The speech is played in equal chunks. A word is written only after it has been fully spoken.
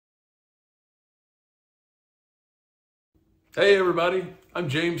Hey everybody, I'm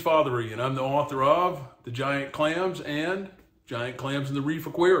James Fatherree and I'm the author of The Giant Clams and Giant Clams in the Reef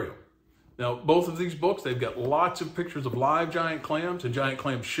Aquarium. Now, both of these books, they've got lots of pictures of live giant clams and giant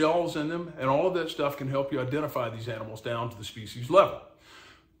clam shells in them, and all of that stuff can help you identify these animals down to the species level.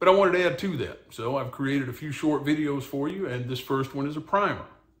 But I wanted to add to that, so I've created a few short videos for you, and this first one is a primer.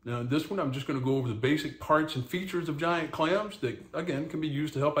 Now, in this one, I'm just going to go over the basic parts and features of giant clams that, again, can be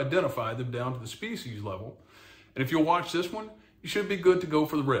used to help identify them down to the species level. And if you'll watch this one, you should be good to go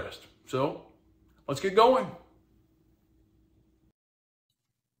for the rest. So, let's get going.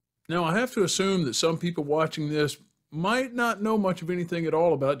 Now, I have to assume that some people watching this might not know much of anything at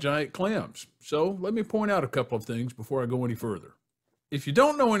all about giant clams. So, let me point out a couple of things before I go any further. If you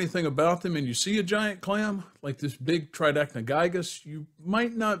don't know anything about them and you see a giant clam, like this big Tridacnine, you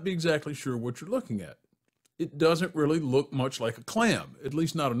might not be exactly sure what you're looking at. It doesn't really look much like a clam, at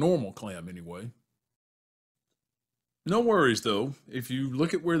least not a normal clam anyway. No worries though, if you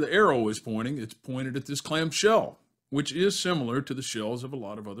look at where the arrow is pointing, it's pointed at this clam shell, which is similar to the shells of a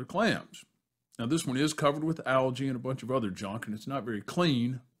lot of other clams. Now this one is covered with algae and a bunch of other junk, and it's not very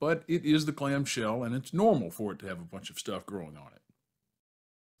clean, but it is the clam shell and it's normal for it to have a bunch of stuff growing on it.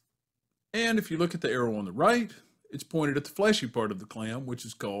 And if you look at the arrow on the right, it's pointed at the fleshy part of the clam, which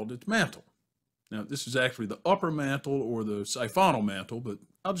is called its mantle. Now this is actually the upper mantle or the siphonal mantle, but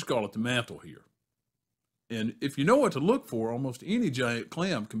I'll just call it the mantle here. And if you know what to look for, almost any giant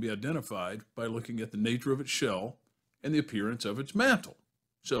clam can be identified by looking at the nature of its shell and the appearance of its mantle.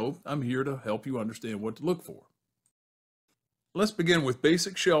 So I'm here to help you understand what to look for. Let's begin with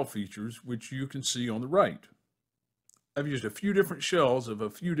basic shell features, which you can see on the right. I've used a few different shells of a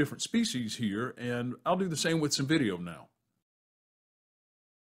few different species here, and I'll do the same with some video now.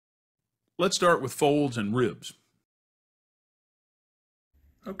 Let's start with folds and ribs.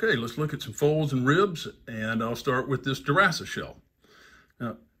 Okay, let's look at some folds and ribs, and I'll start with this Jurassic shell.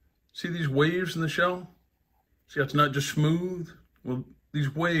 Now, see these waves in the shell? See how it's not just smooth? Well,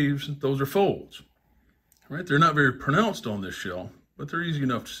 these waves, those are folds. All right, they're not very pronounced on this shell, but they're easy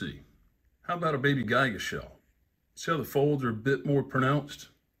enough to see. How about a baby Giga shell? See how the folds are a bit more pronounced?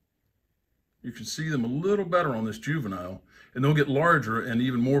 You can see them a little better on this juvenile, and they'll get larger and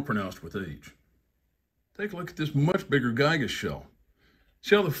even more pronounced with age. Take a look at this much bigger Giga shell.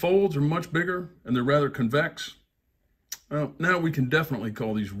 See how the folds are much bigger and they're rather convex? Well, now we can definitely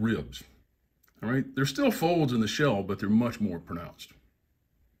call these ribs. All right, there's still folds in the shell, but they're much more pronounced.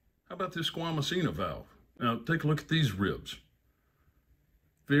 How about this squamosina valve? Now take a look at these ribs.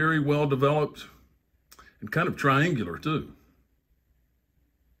 Very well developed and kind of triangular too.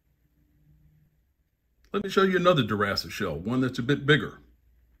 Let me show you another Jurassic shell, one that's a bit bigger.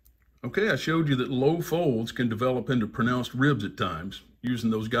 Okay, I showed you that low folds can develop into pronounced ribs at times,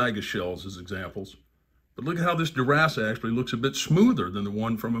 using those Giga shells as examples. But look at how this Jurassic actually looks a bit smoother than the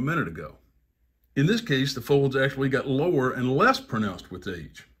one from a minute ago. In this case, the folds actually got lower and less pronounced with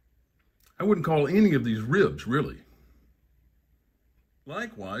age. I wouldn't call any of these ribs, really.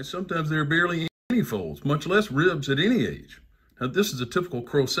 Likewise, sometimes there are barely any folds, much less ribs at any age. Now, this is a typical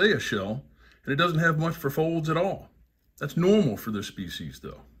Crocea shell, and it doesn't have much for folds at all. That's normal for this species,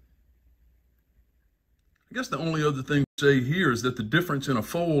 though. I guess the only other thing to say here is that the difference in a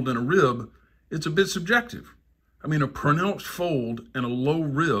fold and a rib, it's a bit subjective. I mean, a pronounced fold and a low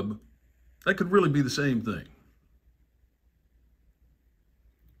rib, that could really be the same thing.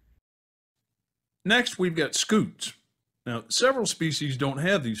 Next, we've got scutes. Now, several species don't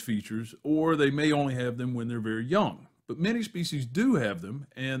have these features, or they may only have them when they're very young, but many species do have them,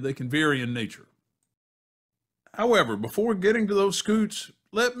 and they can vary in nature. However, before getting to those scutes,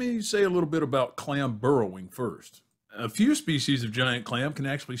 let me say a little bit about clam burrowing first. A few species of giant clam can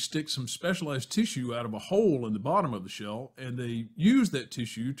actually stick some specialized tissue out of a hole in the bottom of the shell, and they use that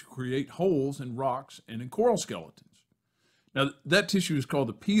tissue to create holes in rocks and in coral skeletons. Now, that tissue is called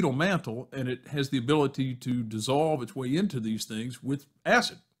the pedal mantle, and it has the ability to dissolve its way into these things with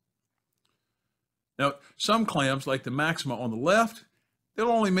acid. Now, some clams, like the Maxima on the left, they'll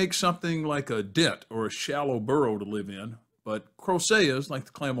only make something like a dent or a shallow burrow to live in. But Croceas, like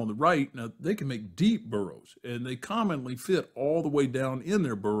the clam on the right, now they can make deep burrows, and they commonly fit all the way down in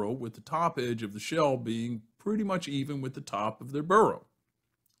their burrow, with the top edge of the shell being pretty much even with the top of their burrow.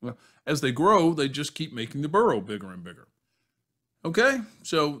 Well, as they grow, they just keep making the burrow bigger and bigger. Okay,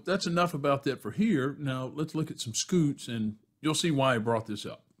 so that's enough about that for here. Now let's look at some scutes, and you'll see why I brought this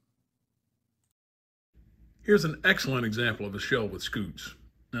up. Here's an excellent example of a shell with scutes.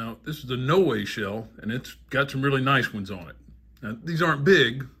 Now, this is a no-way shell, and it's got some really nice ones on it. Now, these aren't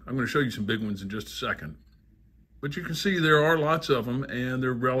big. I'm going to show you some big ones in just a second. But you can see there are lots of them, and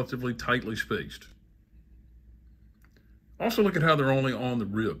they're relatively tightly spaced. Also look at how they're only on the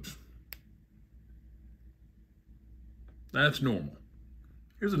ribs. That's normal.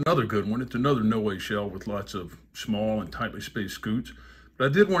 Here's another good one. It's another no-way shell with lots of small and tightly spaced scutes. But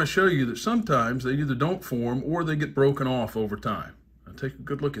I did want to show you that sometimes they either don't form or they get broken off over time. Now take a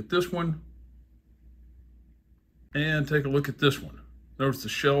good look at this one. And take a look at this one. Notice the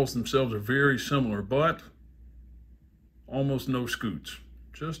shells themselves are very similar, but almost no scutes.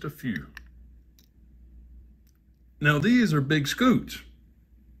 Just a few. Now these are big scutes.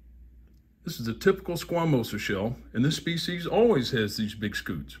 This is a typical squamosa shell, and this species always has these big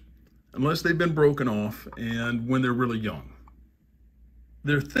scutes, unless they've been broken off and when they're really young.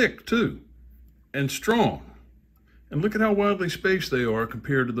 They're thick too, and strong. And look at how widely spaced they are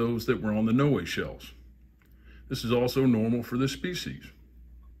compared to those that were on the no-way shells. This is also normal for this species.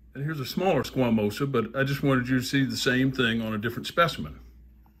 And here's a smaller squamosa, but I just wanted you to see the same thing on a different specimen.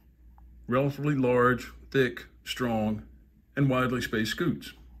 Relatively large, thick, strong, and widely spaced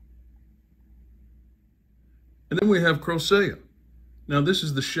scutes. And then we have Crocea. Now this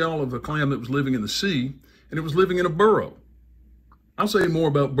is the shell of a clam that was living in the sea, and it was living in a burrow. I'll say more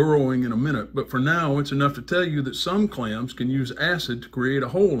about burrowing in a minute, but for now it's enough to tell you that some clams can use acid to create a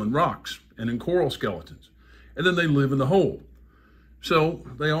hole in rocks and in coral skeletons, and then they live in the hole. So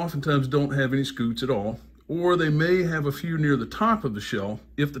they oftentimes don't have any scutes at all, or they may have a few near the top of the shell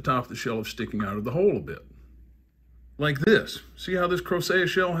if the top of the shell is sticking out of the hole a bit. Like this. See how this Crocea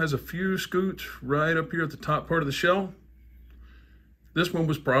shell has a few scutes right up here at the top part of the shell? This one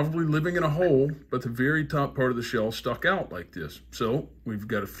was probably living in a hole, but the very top part of the shell stuck out like this. So we've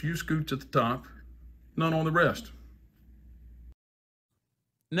got a few scutes at the top, none on the rest.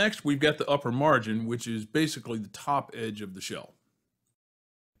 Next, we've got the upper margin, which is basically the top edge of the shell.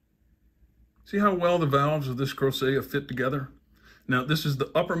 See how well the valves of this Crocea fit together? Now, this is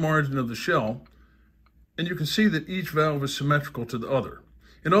the upper margin of the shell, and you can see that each valve is symmetrical to the other.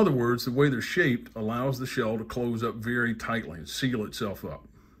 In other words, the way they're shaped allows the shell to close up very tightly and seal itself up.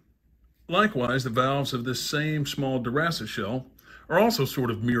 Likewise, the valves of this same small Durasa shell are also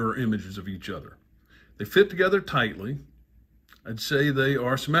sort of mirror images of each other. They fit together tightly. I'd say they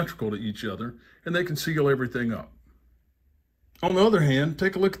are symmetrical to each other, and they can seal everything up. On the other hand,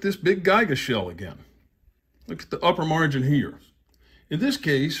 take a look at this big Geiger shell again. Look at the upper margin here. In this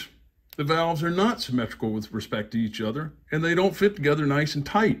case, the valves are not symmetrical with respect to each other, and they don't fit together nice and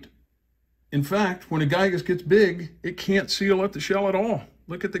tight. In fact, when a Geiger gets big, it can't seal up the shell at all.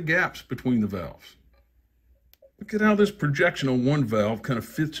 Look at the gaps between the valves. Look at how this projection on one valve kind of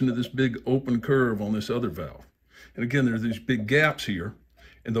fits into this big open curve on this other valve. And again, there's these big gaps here,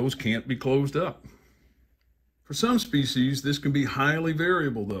 and those can't be closed up. For some species, this can be highly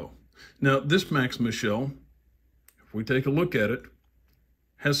variable though. Now, this Maxima shell, if we take a look at it,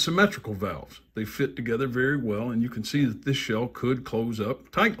 has symmetrical valves. They fit together very well, and you can see that this shell could close up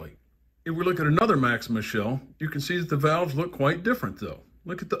tightly. If we look at another Maxima shell, you can see that the valves look quite different though.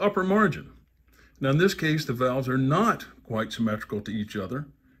 Look at the upper margin. Now in this case, the valves are not quite symmetrical to each other,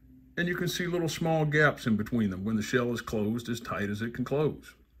 and you can see little small gaps in between them when the shell is closed as tight as it can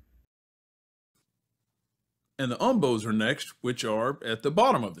close. And the umbos are next, which are at the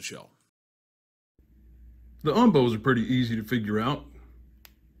bottom of the shell. The umbos are pretty easy to figure out.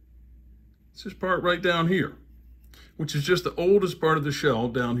 It's this part right down here, which is just the oldest part of the shell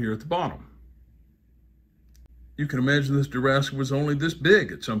down here at the bottom. You can imagine this Durasa was only this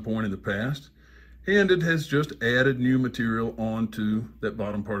big at some point in the past, and it has just added new material onto that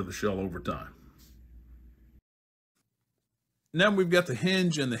bottom part of the shell over time. Now we've got the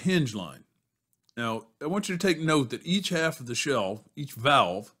hinge and the hinge line. Now, I want you to take note that each half of the shell, each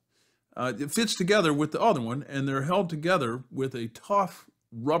valve, it fits together with the other one, and they're held together with a tough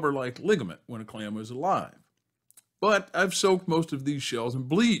rubber-like ligament when a clam is alive. But I've soaked most of these shells in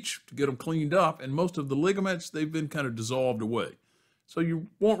bleach to get them cleaned up, and most of the ligaments, they've been kind of dissolved away. So you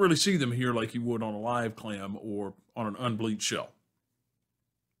won't really see them here like you would on a live clam or on an unbleached shell.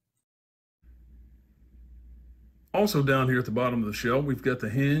 Also down here at the bottom of the shell, we've got the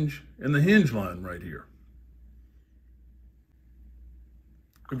hinge and the hinge line right here.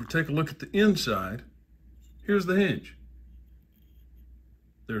 If we take a look at the inside, here's the hinge.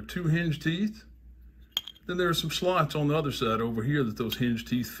 There are two hinge teeth. Then there are some slots on the other side over here that those hinge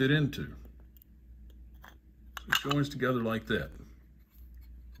teeth fit into. It joins together like that.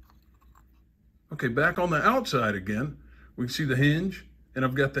 Okay, back on the outside again, we can see the hinge, and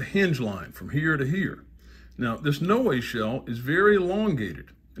I've got the hinge line from here to here. Now, this no-way shell is very elongated,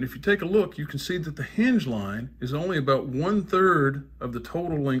 and if you take a look, you can see that the hinge line is only about 1/3 of the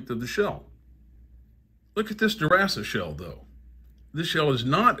total length of the shell. Look at this Durasa shell, though. This shell is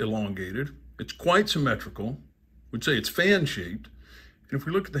not elongated. It's quite symmetrical, We'd say it's fan-shaped. And if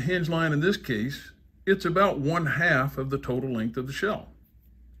we look at the hinge line in this case, it's about 1/2 of the total length of the shell.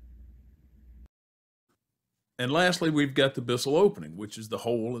 And lastly, we've got the byssal opening, which is the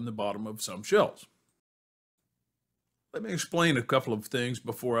hole in the bottom of some shells. Let me explain a couple of things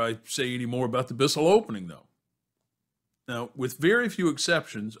before I say any more about the byssal opening, though. Now, with very few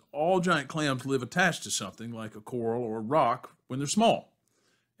exceptions, all giant clams live attached to something like a coral or a rock when they're small.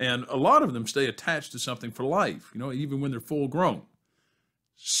 And a lot of them stay attached to something for life, even when they're full grown.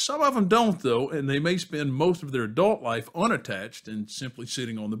 Some of them don't, though, and they may spend most of their adult life unattached and simply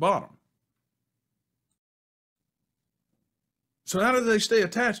sitting on the bottom. So how do they stay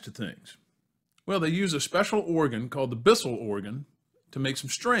attached to things? Well, they use a special organ called the byssal organ to make some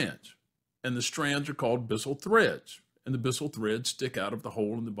strands. And the strands are called byssal threads. And the byssal threads stick out of the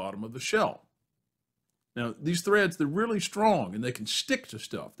hole in the bottom of the shell. Now, these threads, they're really strong and they can stick to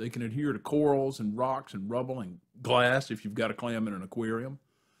stuff. They can adhere to corals and rocks and rubble and glass if you've got a clam in an aquarium.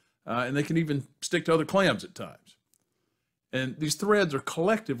 And they can even stick to other clams at times. And these threads are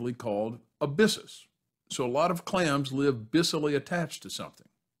collectively called a byssus. So a lot of clams live byssally attached to something.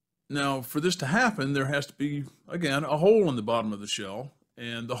 Now, for this to happen, there has to be, again, a hole in the bottom of the shell,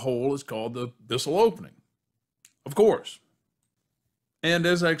 and the hole is called the byssal opening, of course. And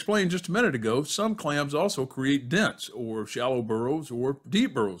as I explained just a minute ago, some clams also create dents or shallow burrows or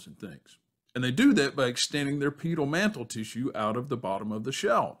deep burrows in things. And they do that by extending their pedal mantle tissue out of the bottom of the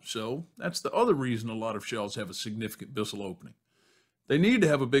shell. So that's the other reason a lot of shells have a significant byssal opening. They need to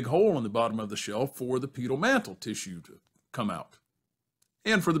have a big hole in the bottom of the shell for the pedal mantle tissue to come out.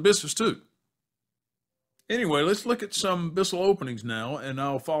 And for the byssus too. Anyway, let's look at some byssal openings now, and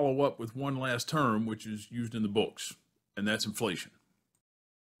I'll follow up with one last term which is used in the books, and that's inflation.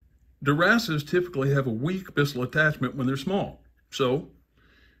 Dorasas typically have a weak byssal attachment when they're small, so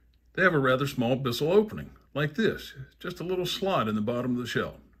they have a rather small byssal opening, like this, just a little slot in the bottom of the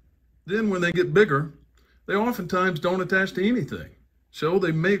shell. Then when they get bigger, they oftentimes don't attach to anything. So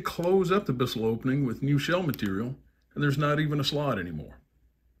they may close up the byssal opening with new shell material, and there's not even a slot anymore.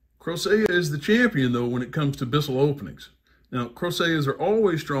 Crocea is the champion, though, when it comes to byssal openings. Now, croceas are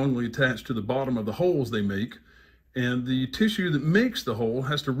always strongly attached to the bottom of the holes they make, and the tissue that makes the hole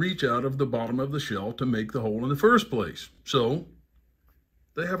has to reach out of the bottom of the shell to make the hole in the first place. So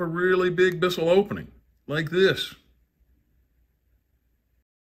they have a really big byssal opening, like this.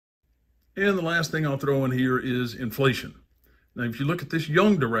 And the last thing I'll throw in here is inflation. Now, if you look at this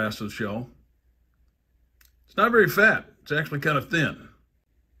young Dorasa shell, it's not very fat. It's actually kind of thin.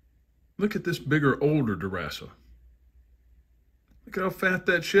 Look at this bigger, older Dorasa. Look at how fat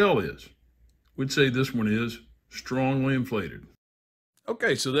that shell is. We'd say this one is strongly inflated.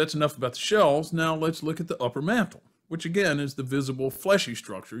 Okay, so that's enough about the shells. Now let's look at the upper mantle, which again is the visible fleshy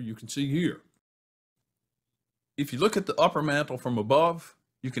structure you can see here. If you look at the upper mantle from above,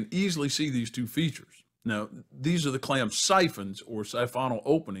 you can easily see these two features. Now, these are the clam's siphons or siphonal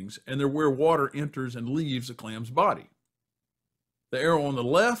openings, and they're where water enters and leaves the clam's body. The arrow on the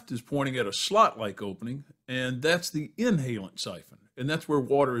left is pointing at a slot-like opening, and that's the inhalant siphon, and that's where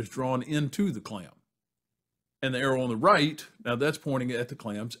water is drawn into the clam. And the arrow on the right, now that's pointing at the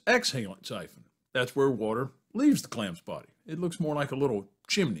clam's exhalant siphon. That's where water leaves the clam's body. It looks more like a little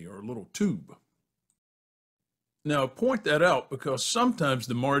chimney or a little tube. Now, point that out because sometimes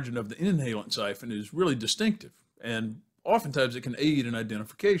the margin of the inhalant siphon is really distinctive, and oftentimes it can aid in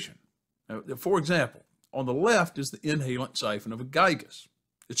identification. Now, for example, on the left is the inhalant siphon of a gigas.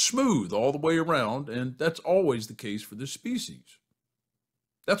 It's smooth all the way around, and that's always the case for this species.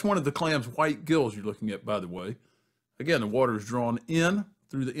 That's one of the clam's white gills you're looking at, by the way. Again, the water is drawn in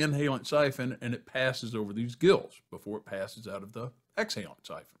through the inhalant siphon, and it passes over these gills before it passes out of the exhalant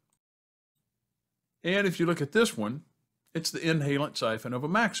siphon. And if you look at this one, it's the inhalant siphon of a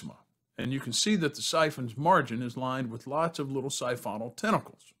maxima. And you can see that the siphon's margin is lined with lots of little siphonal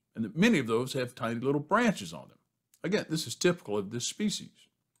tentacles, and that many of those have tiny little branches on them. Again, this is typical of this species.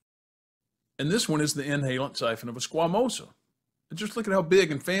 And this one is the inhalant siphon of a squamosa. And just look at how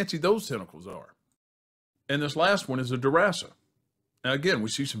big and fancy those tentacles are. And this last one is a Dorasa. Now again, we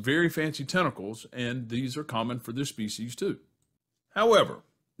see some very fancy tentacles, and these are common for this species too. However,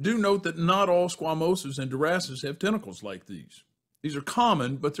 do note that not all squamosas and Dorasas have tentacles like these. These are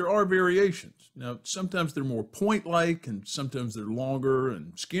common, but there are variations. Now, sometimes they're more point-like, and sometimes they're longer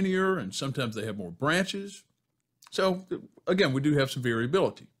and skinnier, and sometimes they have more branches. So, again, we do have some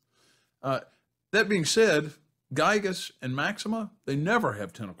variability. That being said, gigas and maxima, they never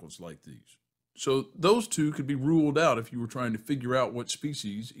have tentacles like these. So those two could be ruled out if you were trying to figure out what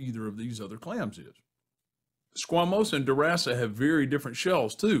species either of these other clams is. Squamosa and Dorasa have very different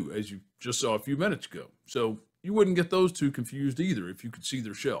shells too, as you just saw a few minutes ago. So you wouldn't get those two confused either if you could see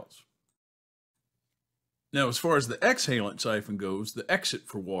their shells. Now, as far as the exhalant siphon goes, the exit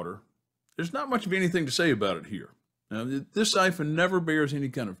for water, there's not much of anything to say about it here. Now, this siphon never bears any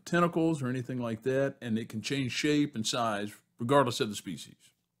kind of tentacles or anything like that, and it can change shape and size regardless of the species.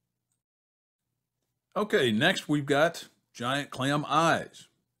 Okay, next we've got giant clam eyes.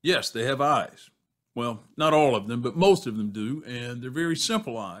 Yes, they have eyes. Well, not all of them, but most of them do, and they're very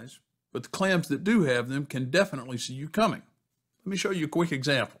simple eyes. But the clams that do have them can definitely see you coming. Let me show you a quick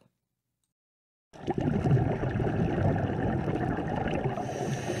example.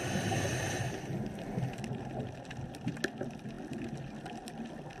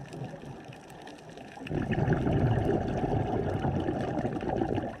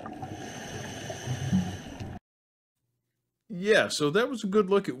 Yeah, so that was a good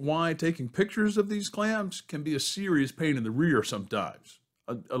look at why taking pictures of these clams can be a serious pain in the rear sometimes.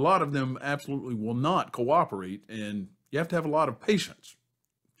 A lot of them absolutely will not cooperate, and you have to have a lot of patience.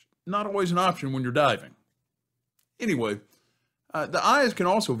 Not always an option when you're diving. Anyway, the eyes can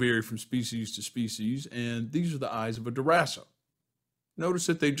also vary from species to species, and these are the eyes of a Durasa. Notice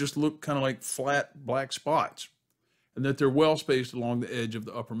that they just look kind of like flat black spots, and that they're well spaced along the edge of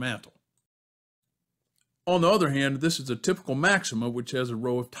the upper mantle. On the other hand, this is a typical Maxima, which has a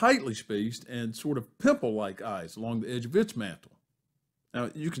row of tightly spaced and sort of pimple-like eyes along the edge of its mantle. Now,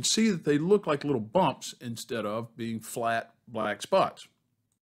 you can see that they look like little bumps instead of being flat black spots.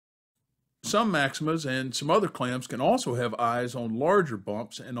 Some Maximas and some other clams can also have eyes on larger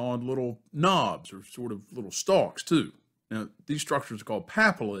bumps and on little knobs or sort of little stalks too. Now, these structures are called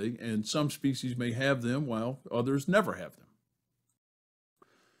papillae, and some species may have them while others never have them.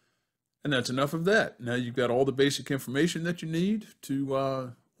 And that's enough of that. Now you've got all the basic information that you need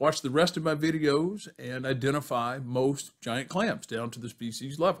to watch the rest of my videos and identify most giant clams down to the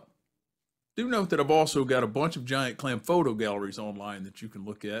species level. Do note that I've also got a bunch of giant clam photo galleries online that you can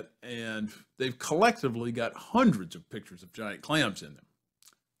look at, and they've collectively got hundreds of pictures of giant clams in them.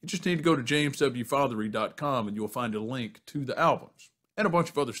 You just need to go to jameswfatherree.com and you'll find a link to the albums and a bunch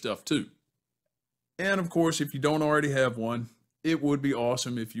of other stuff too. And of course, if you don't already have one, it would be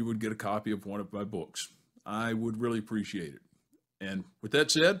awesome if you would get a copy of one of my books. I would really appreciate it. And with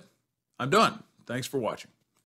that said, I'm done. Thanks for watching.